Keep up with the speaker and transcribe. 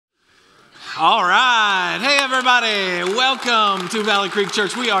All right. Hey, everybody. Welcome to Valley Creek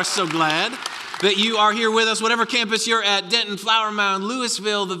Church. We are so glad that you are here with us. Whatever campus you're at, Denton, Flower Mound,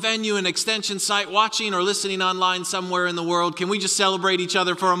 Louisville, the venue and extension site, watching or listening online somewhere in the world, can we just celebrate each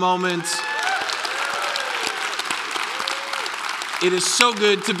other for a moment? It is so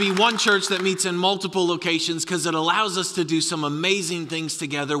good to be one church that meets in multiple locations because it allows us to do some amazing things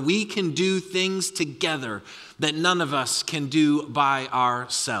together. We can do things together that none of us can do by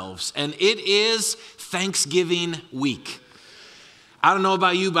ourselves. And it is Thanksgiving week. I don't know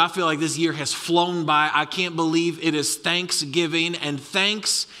about you, but I feel like this year has flown by. I can't believe it is Thanksgiving, and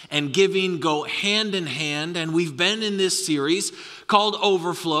thanks and giving go hand in hand. And we've been in this series called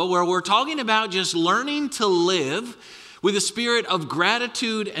Overflow, where we're talking about just learning to live with a spirit of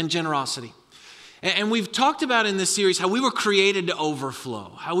gratitude and generosity. And we've talked about in this series how we were created to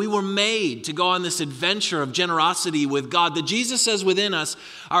overflow, how we were made to go on this adventure of generosity with God, that Jesus says within us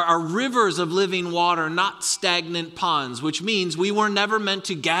are rivers of living water, not stagnant ponds, which means we were never meant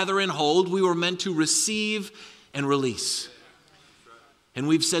to gather and hold, we were meant to receive and release. And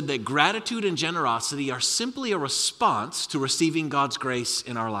we've said that gratitude and generosity are simply a response to receiving God's grace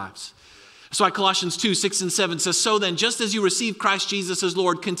in our lives. So Colossians 2, 6 and 7 says, "So then, just as you receive Christ Jesus as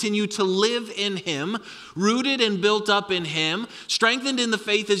Lord, continue to live in him, rooted and built up in him, strengthened in the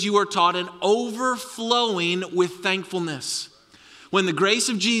faith as you are taught, and overflowing with thankfulness." When the grace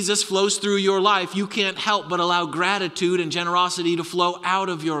of Jesus flows through your life, you can't help but allow gratitude and generosity to flow out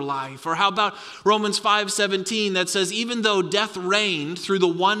of your life. Or how about Romans 5:17 that says, "Even though death reigned through the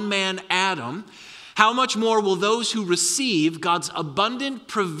one man Adam, how much more will those who receive God's abundant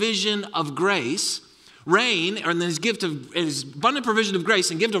provision of grace reign, or his abundant provision of grace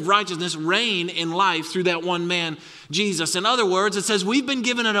and gift of righteousness reign in life through that one man, Jesus?" In other words, it says we've been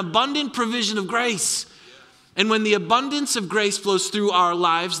given an abundant provision of grace. And when the abundance of grace flows through our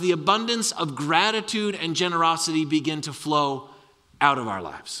lives, the abundance of gratitude and generosity begin to flow out of our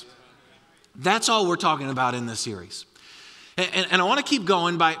lives. That's all we're talking about in this series. And I want to keep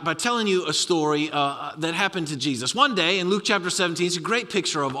going by telling you a story that happened to Jesus. One day in Luke chapter 17, it's a great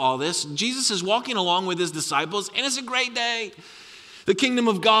picture of all this. Jesus is walking along with his disciples, and it's a great day. The kingdom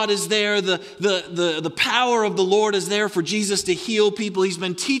of God is there. The power of the Lord is there for Jesus to heal people. He's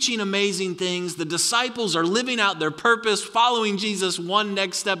been teaching amazing things. The disciples are living out their purpose, following Jesus one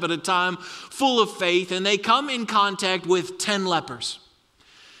next step at a time, full of faith. And they come in contact with 10 lepers.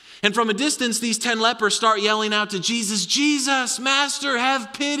 And from a distance, these 10 lepers start yelling out to Jesus, "Jesus, Master,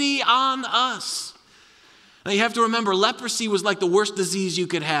 have pity on us." Now you have to remember, leprosy was like the worst disease you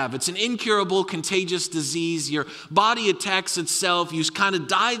could have. It's an incurable, contagious disease. Your body attacks itself. You kind of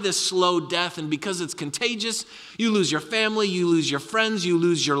die this slow death. And because it's contagious, you lose your family, you lose your friends, you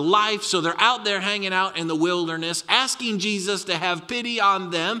lose your life. So they're out there hanging out in the wilderness, asking Jesus to have pity on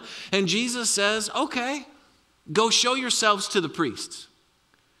them. And Jesus says, "Okay, go show yourselves to the priests."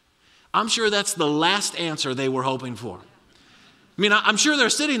 I'm sure that's the last answer they were hoping for. I mean, I'm sure they're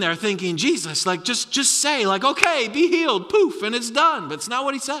sitting there thinking, Jesus, like just say, like, okay, be healed, poof, and it's done. But it's not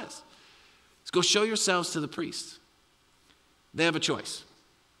what he says. It's go show yourselves to the priests. They have a choice.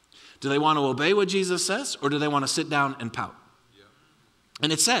 Do they want to obey what Jesus says, or do they want to sit down and pout? Yeah.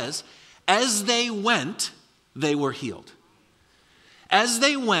 And it says, as they went, they were healed. As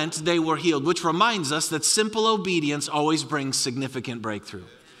they went, they were healed, which reminds us that simple obedience always brings significant breakthrough.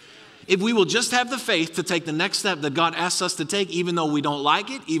 If we will just have the faith to take the next step that God asks us to take, even though we don't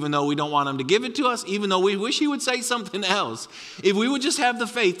like it, even though we don't want him to give it to us, even though we wish he would say something else, if we would just have the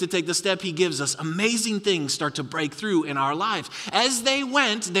faith to take the step he gives us, amazing things start to break through in our lives. As they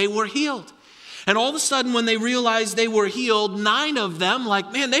went, they were healed. And all of a sudden, when they realized they were healed, 9 of them,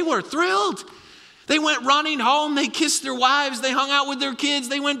 they were thrilled. They went running home, they kissed their wives, they hung out with their kids,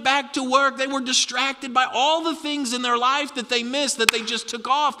 they went back to work, they were distracted by all the things in their life that they missed, that they just took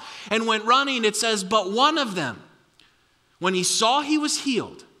off and went running. It says, but one of them, when he saw he was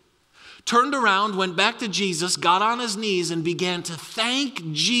healed, turned around, went back to Jesus, got on his knees, and began to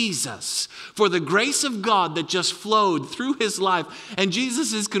thank Jesus for the grace of God that just flowed through his life. And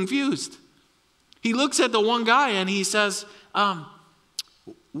Jesus is confused. He looks at the one guy and he says,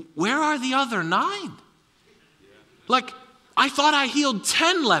 where are the other 9? Like, I thought I healed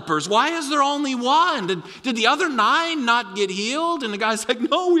 10 lepers. Why is there only 1? Did the other 9 not get healed? And the guy's like,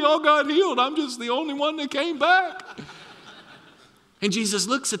 no, we all got healed. I'm just the only one that came back. And Jesus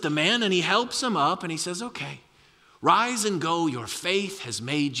looks at the man and he helps him up and he says, okay, rise and go. Your faith has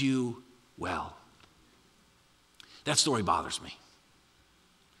made you well. That story bothers me.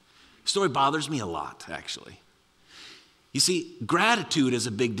 The story bothers me a lot, actually. You see, gratitude is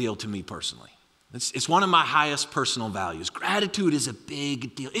a big deal to me personally. It's one of my highest personal values. Gratitude is a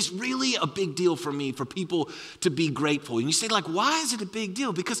big deal. It's really a big deal for me, for people to be grateful. And you say, like, why is it a big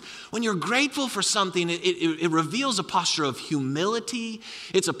deal? Because when you're grateful for something, it reveals a posture of humility.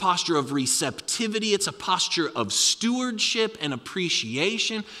 It's a posture of receptivity. It's a posture of stewardship and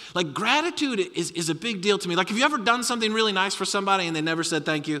appreciation. Like, gratitude is a big deal to me. Like, have you ever done something really nice for somebody and they never said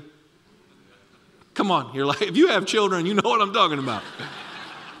thank you? Come on, you're like, if you have children, you know what I'm talking about.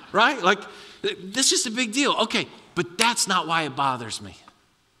 Right? Like, this is just a big deal. Okay, but that's not why it bothers me.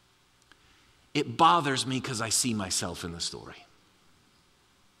 It bothers me because I see myself in the story.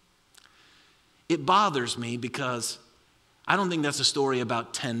 It bothers me because I don't think that's a story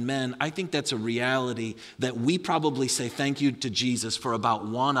about 10 men. I think that's a reality that we probably say thank you to Jesus for about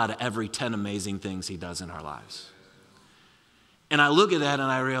 1 out of every 10 amazing things he does in our lives. And I look at that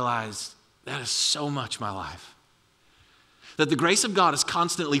and I realize that is so much my life. That the grace of God is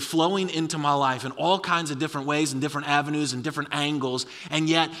constantly flowing into my life in all kinds of different ways and different avenues and different angles. And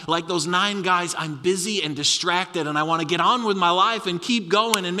yet, like those 9 guys, I'm busy and distracted and I want to get on with my life and keep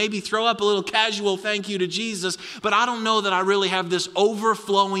going and maybe throw up a little casual thank you to Jesus. But I don't know that I really have this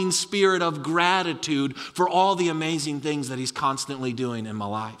overflowing spirit of gratitude for all the amazing things that he's constantly doing in my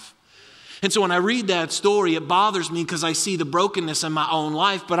life. And so when I read that story, it bothers me because I see the brokenness in my own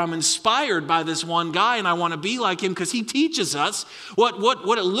life, but I'm inspired by this one guy and I want to be like him because he teaches us what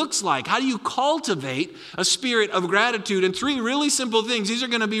it looks like. How do you cultivate a spirit of gratitude? And 3 really simple things. These are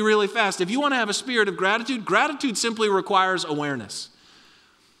going to be really fast. If you want to have a spirit of gratitude, gratitude simply requires awareness.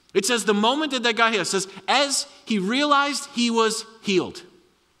 It says the moment that guy here says, as he realized he was healed,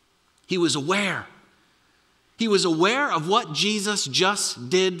 he was aware. He was aware of what Jesus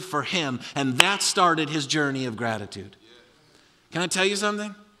just did for him, and that started his journey of gratitude. Can I tell you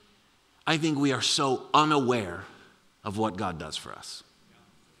something? I think we are so unaware of what God does for us.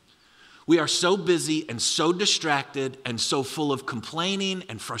 We are so busy and so distracted and so full of complaining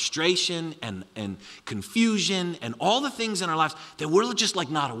and frustration and confusion and all the things in our lives that we're just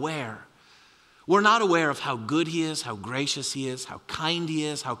like not aware. We're not aware of how good he is, how gracious he is, how kind he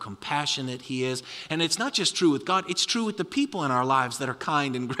is, how compassionate he is. And it's not just true with God, it's true with the people in our lives that are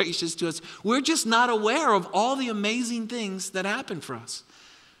kind and gracious to us. We're just not aware of all the amazing things that happen for us.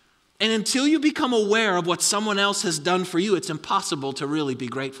 And until you become aware of what someone else has done for you, it's impossible to really be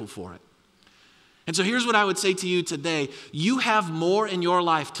grateful for it. And so here's what I would say to you today. You have more in your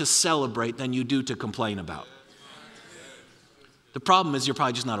life to celebrate than you do to complain about. The problem is you're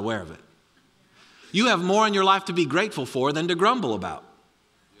probably just not aware of it. You have more in your life to be grateful for than to grumble about.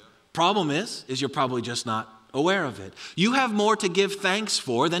 Problem is you're probably just not aware of it. You have more to give thanks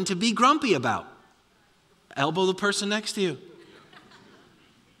for than to be grumpy about. Elbow the person next to you.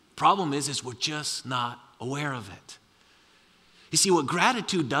 Problem is we're just not aware of it. You see, what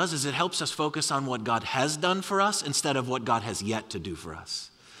gratitude does is it helps us focus on what God has done for us instead of what God has yet to do for us.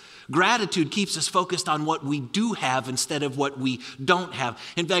 Gratitude keeps us focused on what we do have instead of what we don't have.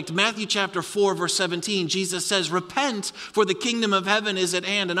 In fact, Matthew chapter 4, verse 17, Jesus says, repent, for the kingdom of heaven is at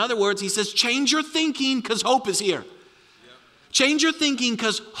hand. In other words, he says, change your thinking because hope is here. Change your thinking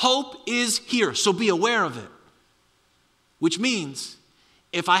because hope is here. So be aware of it. Which means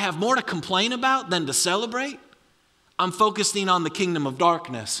if I have more to complain about than to celebrate, I'm focusing on the kingdom of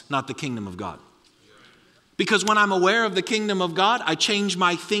darkness, not the kingdom of God. Because when I'm aware of the kingdom of God, I change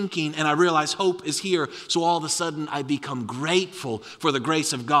my thinking and I realize hope is here. So all of a sudden I become grateful for the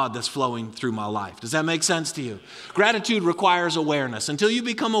grace of God that's flowing through my life. Does that make sense to you? Gratitude requires awareness. Until you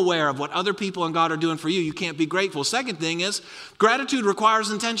become aware of what other people and God are doing for you, you can't be grateful. Second thing is gratitude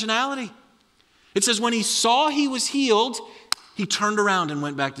requires intentionality. It says when he saw he was healed, he turned around and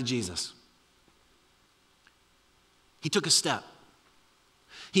went back to Jesus. He took a step.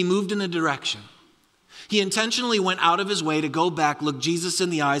 He moved in a direction. He intentionally went out of his way to go back, look Jesus in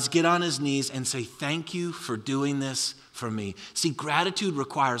the eyes, get on his knees, and say, thank you for doing this for me. See, gratitude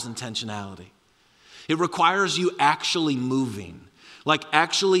requires intentionality. It requires you actually moving, like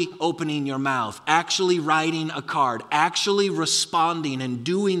actually opening your mouth, actually writing a card, actually responding and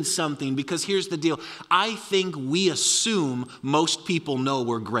doing something. Because here's the deal. I think we assume most people know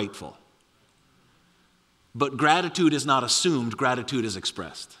we're grateful. But gratitude is not assumed, gratitude is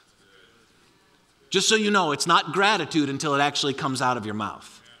expressed. Just so you know, it's not gratitude until it actually comes out of your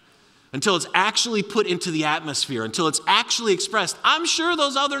mouth. Until it's actually put into the atmosphere, until it's actually expressed. I'm sure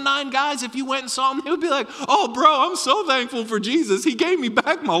those other 9 guys, if you went and saw them, they would be like, oh, bro, I'm so thankful for Jesus. He gave me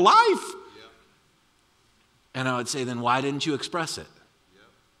back my life. Yep. And I would say, then why didn't you express it? Yep.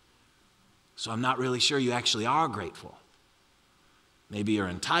 So I'm not really sure you actually are grateful. Maybe you're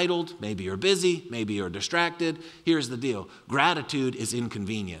entitled, maybe you're busy, maybe you're distracted. Here's the deal. Gratitude is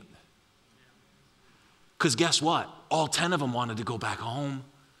inconvenient. Because guess what? All 10 of them wanted to go back home.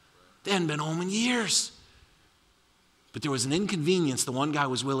 They hadn't been home in years. But there was an inconvenience the one guy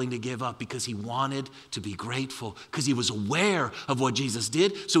was willing to give up because he wanted to be grateful, because he was aware of what Jesus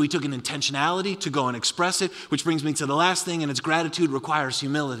did. So he took an intentionality to go and express it, which brings me to the last thing, and it's gratitude requires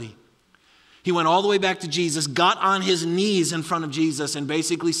humility. He went all the way back to Jesus, got on his knees in front of Jesus, and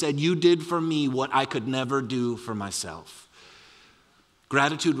basically said, you did for me what I could never do for myself.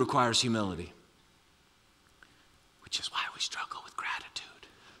 Gratitude requires humility, which is why we struggle with gratitude.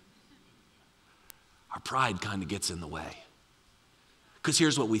 Our pride kind of gets in the way. Because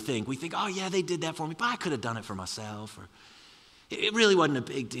here's what we think. We think, oh yeah, they did that for me, but I could have done it for myself. Or it really wasn't a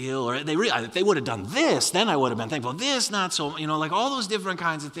big deal. Or if they would have done this, then I would have been thankful. This, not so, like all those different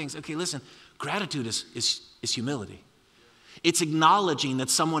kinds of things. Okay, listen, gratitude is humility. It's acknowledging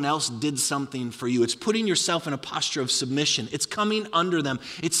that someone else did something for you. It's putting yourself in a posture of submission. It's coming under them.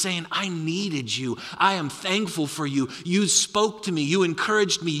 It's saying, I needed you. I am thankful for you. You spoke to me. You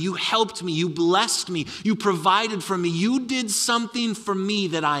encouraged me. You helped me. You blessed me. You provided for me. You did something for me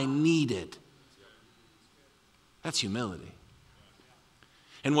that I needed. That's humility.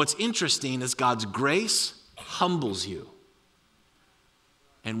 And what's interesting is God's grace humbles you.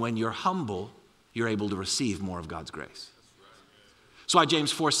 And when you're humble, you're able to receive more of God's grace. That's why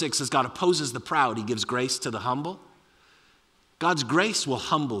James 4:6 says God opposes the proud. He gives grace to the humble. God's grace will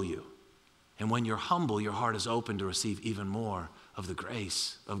humble you. And when you're humble, your heart is open to receive even more of the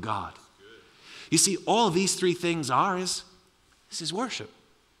grace of God. You see, all these three things this is worship.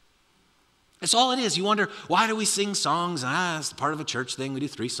 It's all it is. You wonder, why do we sing songs? It's part of a church thing. We do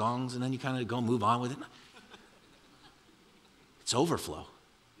 3 songs and then you kind of go move on with it. It's overflow.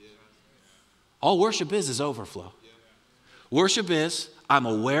 All worship is overflow. Worship is, I'm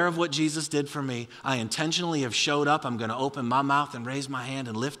aware of what Jesus did for me. I intentionally have showed up. I'm going to open my mouth and raise my hand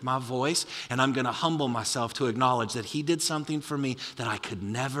and lift my voice. And I'm going to humble myself to acknowledge that he did something for me that I could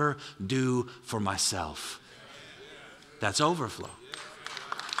never do for myself. That's overflow.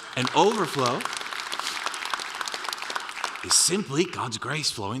 And overflow is simply God's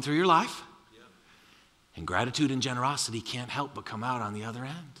grace flowing through your life. And gratitude and generosity can't help but come out on the other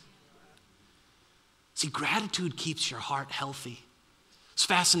end. See, gratitude keeps your heart healthy. It's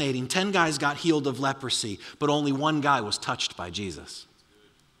fascinating. 10 guys got healed of leprosy, but only 1 guy was touched by Jesus.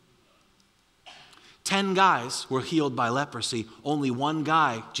 10 guys were healed by leprosy. Only 1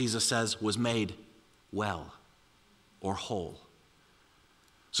 guy, Jesus says, was made well or whole.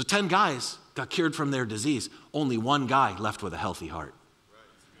 So 10 guys got cured from their disease. Only 1 guy left with a healthy heart.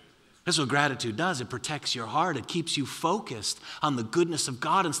 That's what gratitude does. It protects your heart. It keeps you focused on the goodness of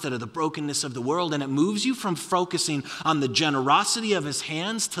God instead of the brokenness of the world. And it moves you from focusing on the generosity of his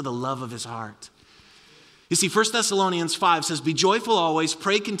hands to the love of his heart. You see, 1 Thessalonians 5 says, be joyful always,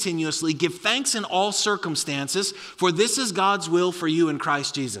 pray continuously, give thanks in all circumstances, for this is God's will for you in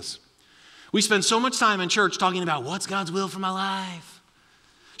Christ Jesus. We spend so much time in church talking about what's God's will for my life.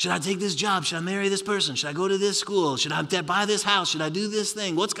 Should I take this job? Should I marry this person? Should I go to this school? Should I buy this house? Should I do this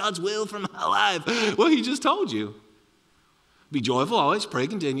thing? What's God's will for my life? Well, he just told you. Be joyful always, pray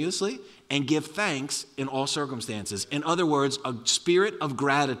continuously, and give thanks in all circumstances. In other words, a spirit of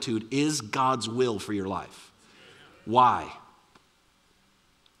gratitude is God's will for your life. Why?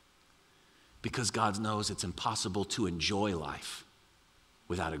 Because God knows it's impossible to enjoy life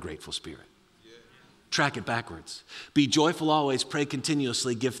without a grateful spirit. Track it backwards. Be joyful always, pray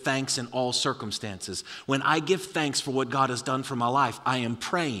continuously, give thanks in all circumstances. When I give thanks for what God has done for my life, I am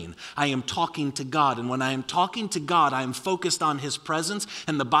praying. I am talking to God. And when I am talking to God, I am focused on his presence.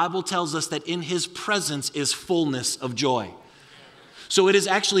 And the Bible tells us that in his presence is fullness of joy. So it is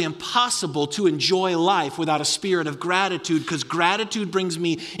actually impossible to enjoy life without a spirit of gratitude, because gratitude brings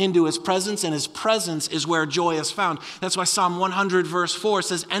me into his presence, and his presence is where joy is found. That's why Psalm 100 verse 4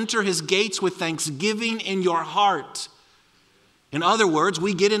 says, enter his gates with thanksgiving in your heart. In other words,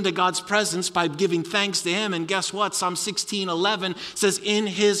 we get into God's presence by giving thanks to him. And guess what? Psalm 16:11 says, in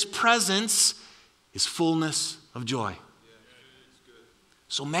his presence is fullness of joy.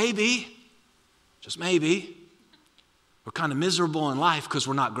 So maybe, just maybe, we're kind of miserable in life because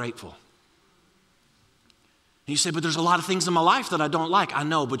we're not grateful. And you say, but there's a lot of things in my life that I don't like. I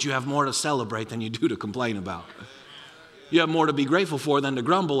know, but you have more to celebrate than you do to complain about. You have more to be grateful for than to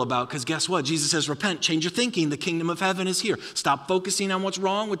grumble about, because guess what? Jesus says, repent, change your thinking. The kingdom of heaven is here. Stop focusing on what's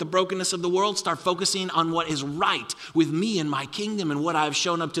wrong with the brokenness of the world. Start focusing on what is right with me and my kingdom and what I've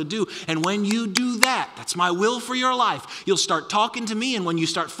shown up to do. And when you do that, that's my will for your life. You'll start talking to me, and when you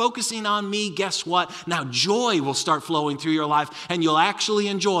start focusing on me, guess what? Now joy will start flowing through your life, and you'll actually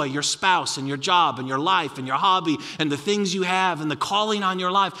enjoy your spouse and your job and your life and your hobby and the things you have and the calling on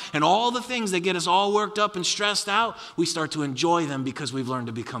your life and all the things that get us all worked up and stressed out. We start to enjoy them because we've learned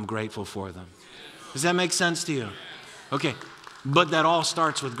to become grateful for them. Does that make sense to you? Okay, but that all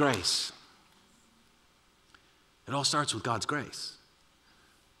starts with grace. It all starts with God's grace.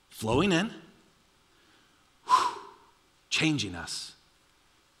 Flowing in, changing us,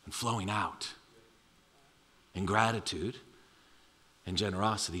 and flowing out in gratitude and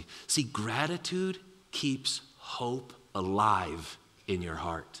generosity. See, gratitude keeps hope alive in your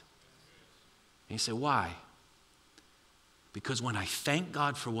heart. And you say, why? Because when I thank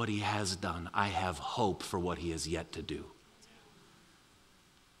God for what he has done, I have hope for what he has yet to do.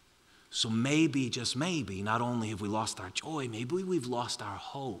 So maybe, just maybe, not only have we lost our joy, maybe we've lost our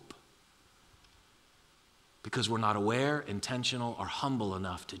hope. Because we're not aware, intentional, or humble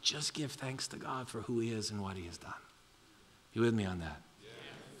enough to just give thanks to God for who he is and what he has done. You with me on that?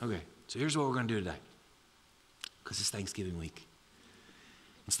 Yeah. Okay, so here's what we're going to do today. Because it's Thanksgiving week.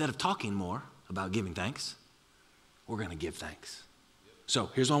 Instead of talking more about giving thanks, we're going to give thanks. So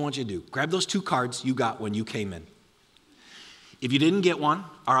here's what I want you to do. Grab those 2 cards you got when you came in. If you didn't get one,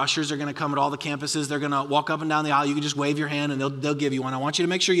 our ushers are going to come at all the campuses. They're going to walk up and down the aisle. You can just wave your hand and they'll give you one. I want you to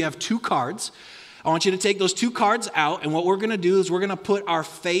make sure you have 2 cards. I want you to take those 2 cards out, and what we're going to do is we're going to put our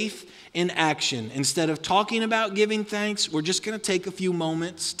faith in action. Instead of talking about giving thanks, we're just going to take a few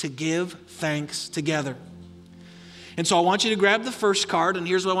moments to give thanks together. And so I want you to grab the first card, and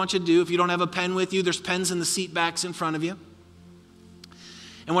here's what I want you to do. If you don't have a pen with you, there's pens in the seat backs in front of you.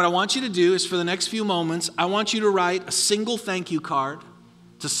 And what I want you to do is for the next few moments, I want you to write a single thank you card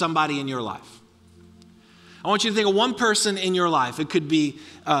to somebody in your life. I want you to think of one person in your life. It could be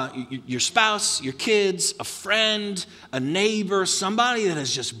your spouse, your kids, a friend, a neighbor, somebody that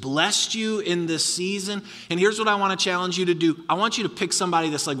has just blessed you in this season. And here's what I want to challenge you to do. I want you to pick somebody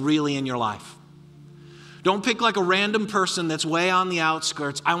that's like really in your life. Don't pick like a random person that's way on the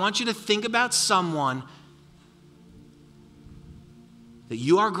outskirts. I want you to think about someone that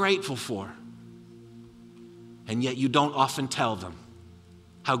you are grateful for, and yet you don't often tell them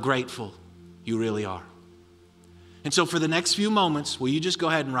how grateful you really are. And so for the next few moments, will you just go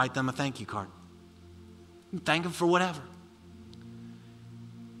ahead and write them a thank you card? Thank them for whatever.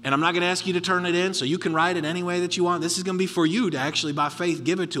 And I'm not going to ask you to turn it in, so you can write it any way that you want. This is going to be for you to actually, by faith,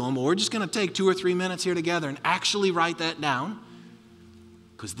 give it to them. But we're just going to take 2 or 3 minutes here together and actually write that down,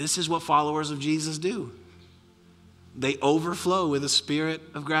 because this is what followers of Jesus do. They overflow with a spirit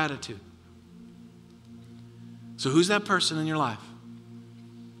of gratitude. So who's that person in your life?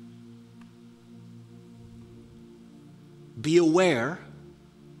 Be aware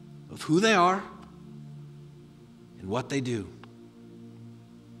of who they are and what they do.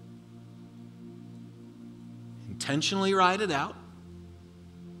 Intentionally write it out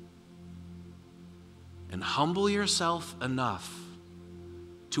and humble yourself enough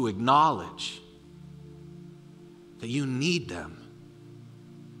to acknowledge that you need them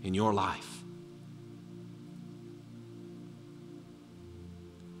in your life.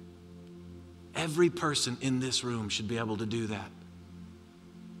 Every person in this room should be able to do that.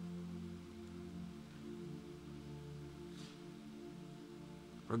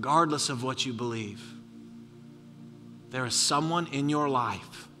 Regardless of what you believe, there is someone in your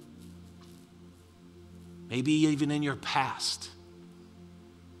life, maybe even in your past,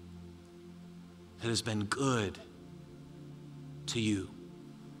 that has been good to you.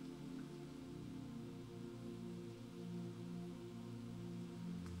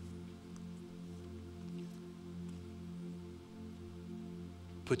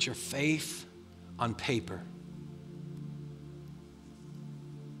 Put your faith on paper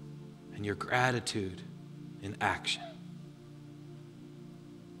and your gratitude in action.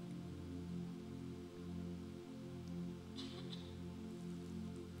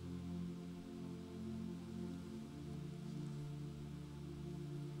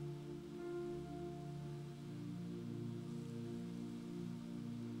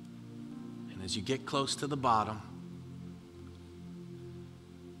 And as you get close to the bottom,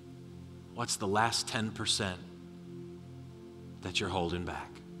 what's the last 10% that you're holding back?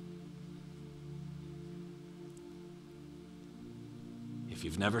 If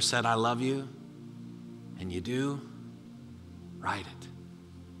you've never said I love you, and you do, write it.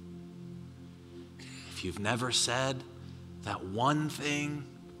 If you've never said that one thing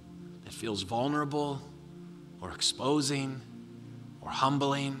that feels vulnerable or exposing or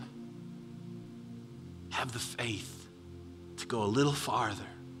humbling, have the faith to go a little farther,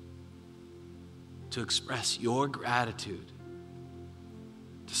 to express your gratitude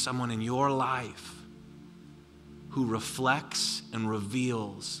to someone in your life who reflects and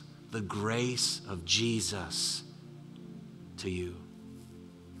reveals the grace of Jesus to you.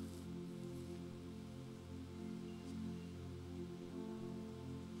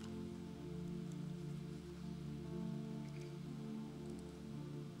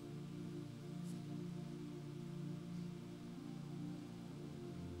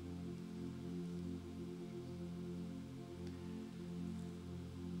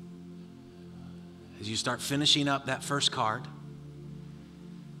 As you start finishing up that first card,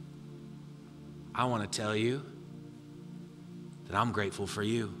 I want to tell you that I'm grateful for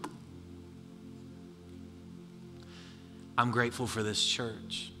you. I'm grateful for this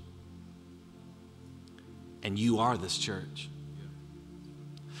church. And you are this church.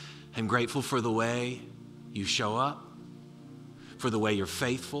 I'm grateful for the way you show up, for the way you're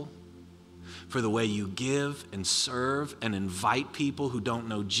faithful, for the way you give and serve and invite people who don't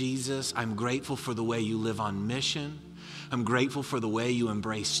know Jesus. I'm grateful for the way you live on mission. I'm grateful for the way you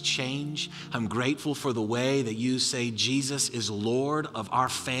embrace change. I'm grateful for the way that you say Jesus is Lord of our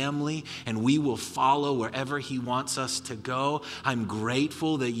family and we will follow wherever he wants us to go. I'm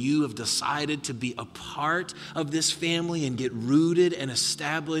grateful that you have decided to be a part of this family and get rooted and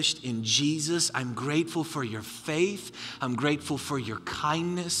established in Jesus. I'm grateful for your faith. I'm grateful for your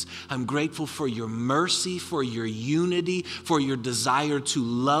kindness. I'm grateful for your mercy, for your unity, for your desire to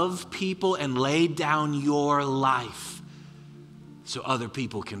love people and lay down your life so other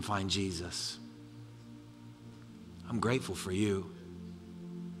people can find Jesus. I'm grateful for you.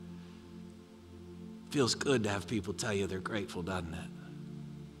 Feels good to have people tell you they're grateful, doesn't it?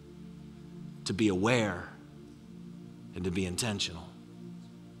 To be aware and to be intentional.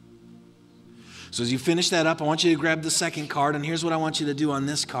 So as you finish that up, I want you to grab the second card, and here's what I want you to do on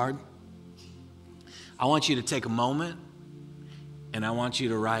this card. I want you to take a moment, and I want you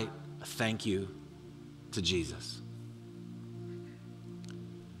to write a thank you to Jesus.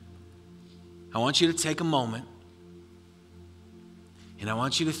 I want you to take a moment, and I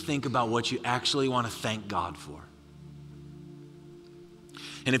want you to think about what you actually want to thank God for.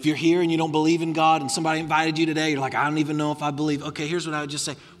 And if you're here and you don't believe in God and somebody invited you today, you're like, I don't even know if I believe. Okay, here's what I would just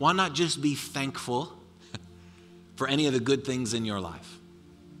say. Why not just be thankful for any of the good things in your life?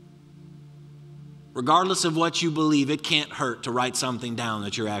 Regardless of what you believe, it can't hurt to write something down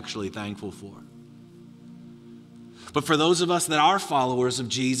that you're actually thankful for. But for those of us that are followers of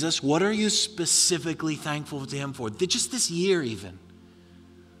Jesus, what are you specifically thankful to him for? Just this year even.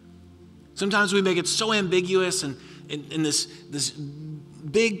 Sometimes we make it so ambiguous and in this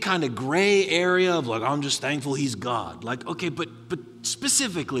big kind of gray area of like, I'm just thankful he's God. Like, okay, but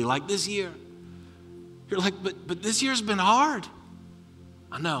specifically like this year. You're like, but this year's been hard.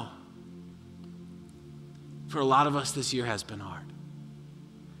 I know. For a lot of us, this year has been hard.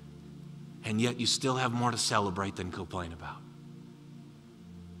 And yet you still have more to celebrate than complain about.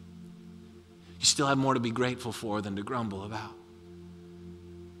 You still have more to be grateful for than to grumble about.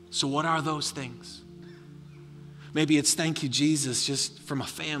 So what are those things? Maybe it's thank you, Jesus, just for my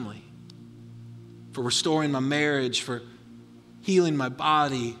family, for restoring my marriage, for healing my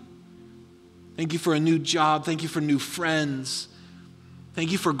body. Thank you for a new job. Thank you for new friends.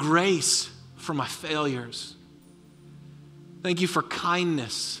 Thank you for grace for my failures. Thank you for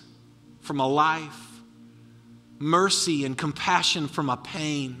kindness for my life, mercy and compassion for my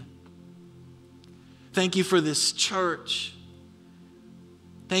pain. Thank you for this church.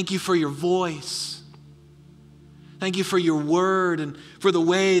 Thank you for your voice. Thank you for your word and for the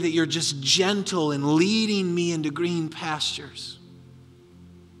way that you're just gentle and leading me into green pastures.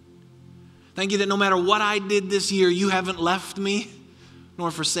 Thank you that no matter what I did this year, you haven't left me nor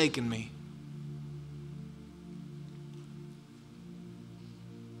forsaken me.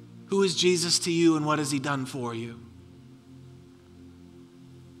 Who is Jesus to you and what has he done for you?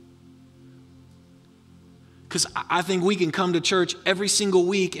 Because I think we can come to church every single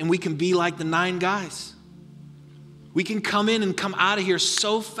week and we can be like the 9 guys. We can come in and come out of here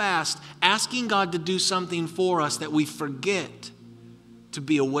so fast asking God to do something for us that we forget to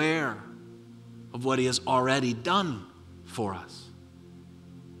be aware of what he has already done for us.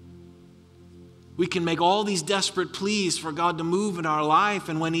 We can make all these desperate pleas for God to move in our life,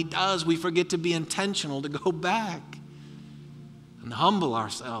 and when he does, we forget to be intentional, to go back and humble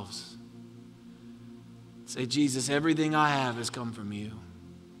ourselves. Say, Jesus, everything I have has come from you.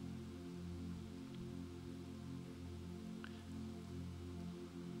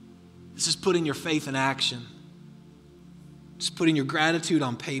 This is putting your faith in action. Just putting your gratitude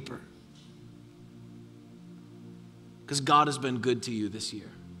on paper. Because God has been good to you this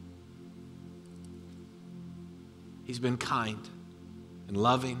year. He's been kind and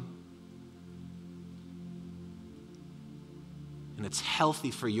loving. And it's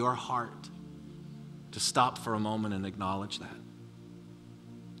healthy for your heart to stop for a moment and acknowledge that.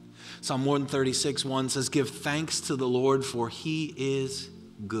 Psalm 136:1 says, "Give thanks to the Lord, for he is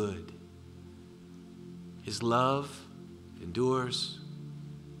good. His love endures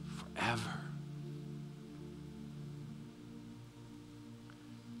forever."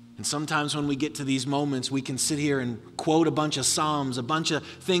 And sometimes when we get to these moments, we can sit here and quote a bunch of Psalms, a bunch of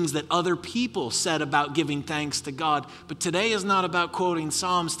things that other people said about giving thanks to God. But today is not about quoting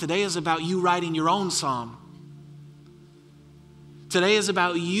Psalms. Today is about you writing your own Psalm. Today is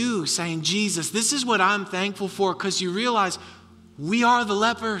about you saying, Jesus, this is what I'm thankful for, because you realize we are the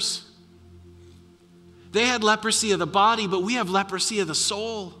lepers. They had leprosy of the body, but we have leprosy of the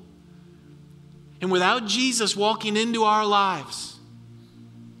soul. And without Jesus walking into our lives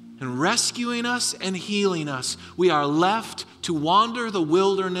and rescuing us and healing us, we are left to wander the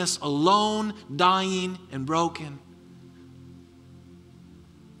wilderness alone, dying and broken.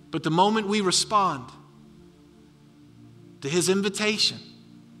 But the moment we respond to his invitation,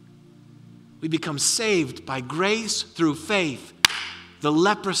 we become saved by grace through faith. The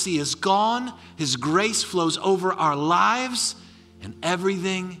leprosy is gone, his grace flows over our lives, and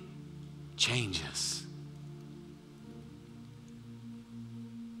everything changes.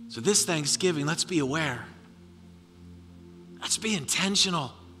 So this Thanksgiving, let's be aware. Let's be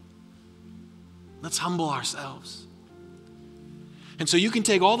intentional. Let's humble ourselves. And so you can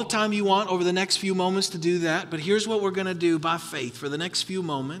take all the time you want over the next few moments to do that, but here's what we're going to do by faith for the next few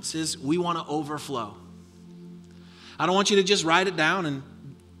moments is we want to overflow. I don't want you to just write it down and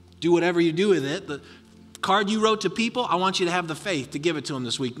do whatever you do with it. The card you wrote to people, I want you to have the faith to give it to them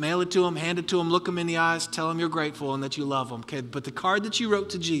this week. Mail it to them, hand it to them, look them in the eyes, tell them you're grateful and that you love them. Okay? But the card that you wrote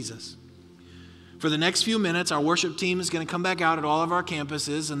to Jesus, for the next few minutes, our worship team is going to come back out at all of our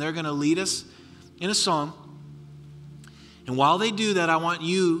campuses and they're going to lead us in a song. And while they do that, I want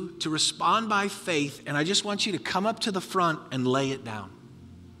you to respond by faith, and I just want you to come up to the front and lay it down.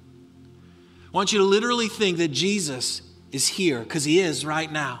 I want you to literally think that Jesus is here, because he is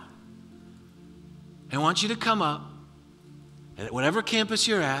right now. And I want you to come up at whatever campus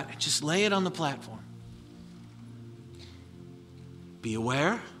you're at and just lay it on the platform. Be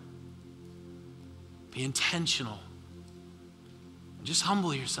aware. Be intentional. And just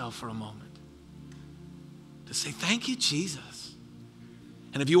humble yourself for a moment. To say, thank you, Jesus.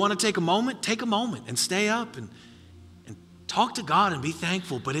 And if you want to take a moment and stay up and talk to God and be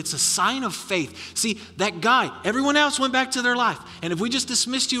thankful. But it's a sign of faith. See, that guy, everyone else went back to their life. And if we just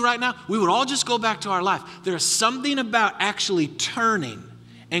dismissed you right now, we would all just go back to our life. There's something about actually turning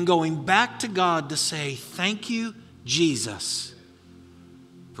and going back to God to say, thank you, Jesus,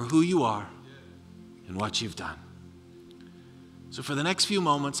 for who you are and what you've done. So for the next few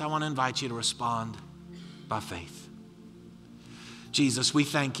moments, I want to invite you to respond by faith. Jesus, we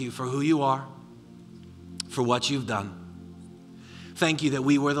thank you for who you are, for what you've done. Thank you that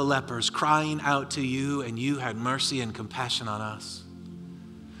we were the lepers crying out to you and you had mercy and compassion on us.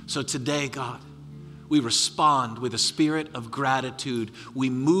 So today, God, we respond with a spirit of gratitude. We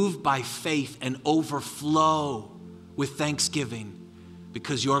move by faith and overflow with thanksgiving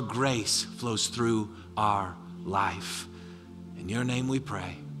because your grace flows through our life. In your name we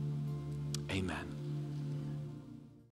pray. Amen.